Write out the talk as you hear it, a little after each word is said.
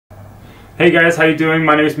Hey guys, how you doing?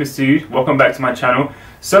 My name is Masud. Welcome back to my channel.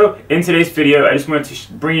 So in today's video, I just wanted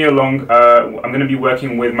to bring you along. I'm going to be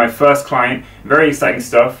working with my first client. Very exciting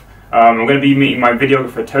stuff. I'm going to be meeting my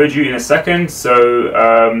videographer Toju in a second.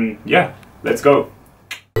 So yeah, let's go.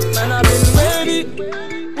 Man, I've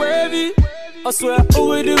been wavy. I swear all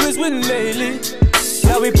we do is win lately.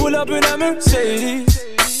 Now we pull up in a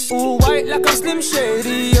Mercedes. All white like a Slim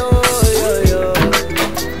Shady. Yo.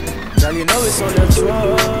 Girl, you know it's on the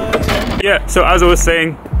drive. Yeah, so as I was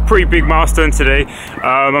saying, pretty big milestone today.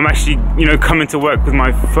 I'm actually, coming to work with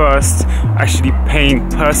my first actually paying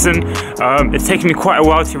person. It's taken me quite a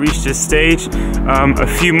while to reach this stage. A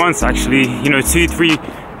few months actually, 2-3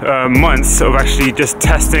 months of actually just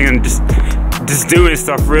testing and just doing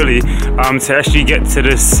stuff really to actually get to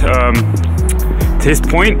this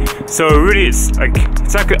point. So really it's like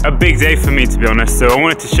a big day for me, to be honest. So I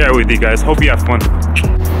wanted to share it with you guys. Hope you have fun.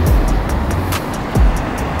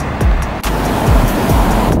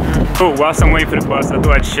 So whilst I'm waiting for the bus, I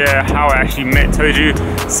thought I'd share how I actually met Toju.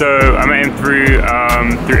 So I met him through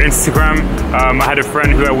Instagram. I had a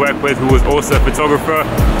friend who I worked with who was also a photographer,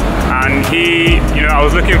 and I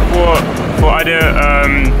was looking for other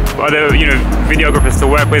videographers to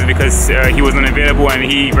work with because he was unavailable, and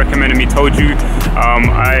he recommended me Toju.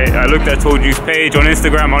 I looked at Toju's page on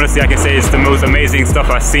Instagram. Honestly, I can say it's the most amazing stuff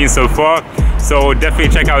I've seen so far. So definitely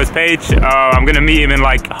check out his page. I'm gonna meet him in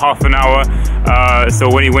like half an hour. So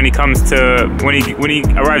when he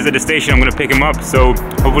arrives at the station, I'm gonna pick him up. So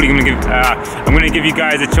hopefully I'm gonna give you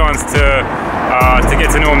guys a chance to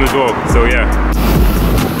get to know him as well. So yeah.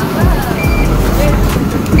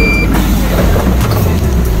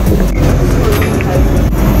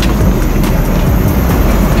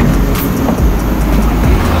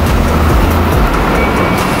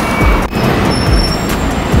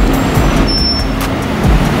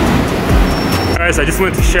 I just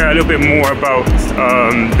wanted to share a little bit more about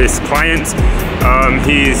this client.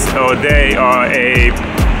 They are a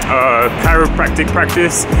chiropractic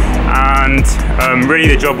practice, and really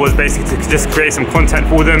the job was basically to just create some content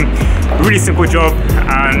for them. Really simple job,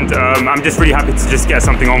 and I'm just really happy to just get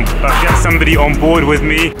somebody on board with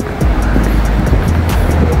me.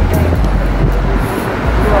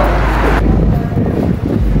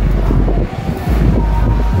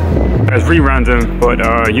 It's really random, but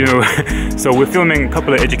so we're filming a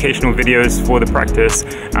couple of educational videos for the practice,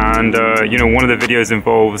 and one of the videos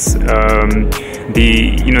involves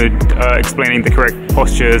explaining the correct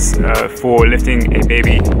postures for lifting a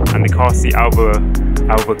baby and the car seat out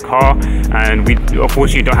of a car. And we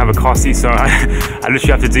unfortunately don't have a car seat, so I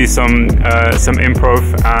literally have to do some improv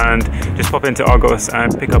and just pop into Argos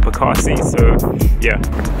and pick up a car seat. So yeah.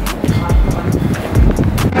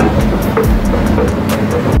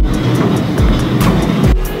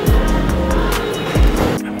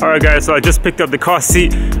 Alright guys, so I just picked up the car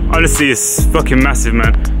seat. Honestly, it's fucking massive,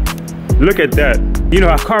 man. Look at that.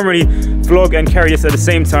 I can't really vlog and carry this at the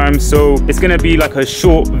same time, so it's gonna be like a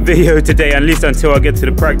short video today, at least until I get to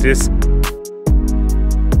the practice.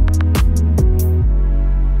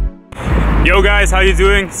 Yo guys, how you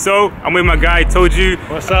doing? So, I'm with my guy, Toju.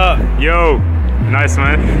 What's up? Yo. Nice,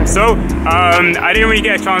 man. So I didn't really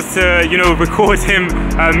get a chance to record him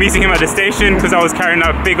meeting him at the station because I was carrying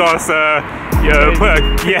that big ass yeah,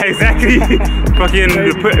 exactly. Fucking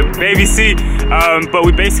baby seat. But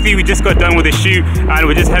we just got done with the shoot, and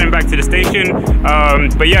we're just heading back to the station.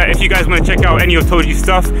 But yeah, if you guys want to check out any of Toju's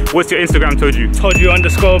stuff, what's your Instagram, Toju?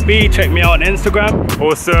 Toju_B. Check me out on Instagram.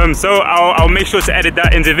 Awesome. So I'll make sure to edit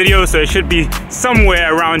that into video, so it should be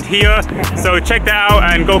somewhere around here. So check that out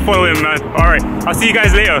and go follow him, man. All right, I'll see you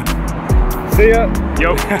guys later. See ya.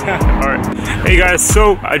 Yo. Alright. Hey guys,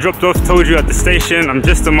 so I dropped off Toju at the station. I'm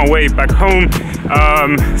just on my way back home.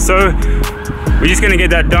 So we're just gonna get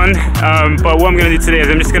that done. But what I'm gonna do today is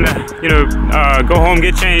I'm just gonna, go home,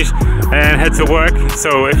 get changed, and head to work.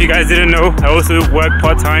 So if you guys didn't know, I also work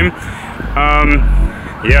part-time.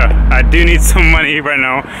 Yeah, I do need some money right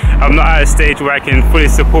now. I'm not at a stage where I can fully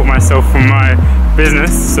support myself from my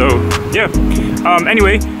business. So yeah.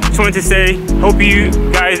 Anyway, just wanted to say, hope you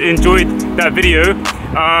guys enjoyed that video.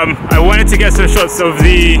 I wanted to get some shots of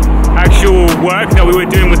the actual work that we were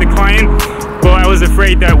doing with the client, but I was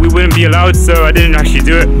afraid that we wouldn't be allowed, so I didn't actually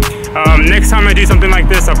do it. Next time I do something like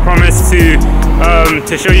this, I promise to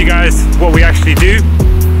show you guys what we actually do,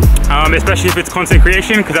 especially if it's content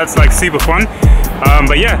creation, because that's like super fun.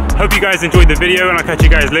 But yeah, hope you guys enjoyed the video, and I'll catch you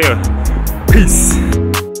guys later. Peace.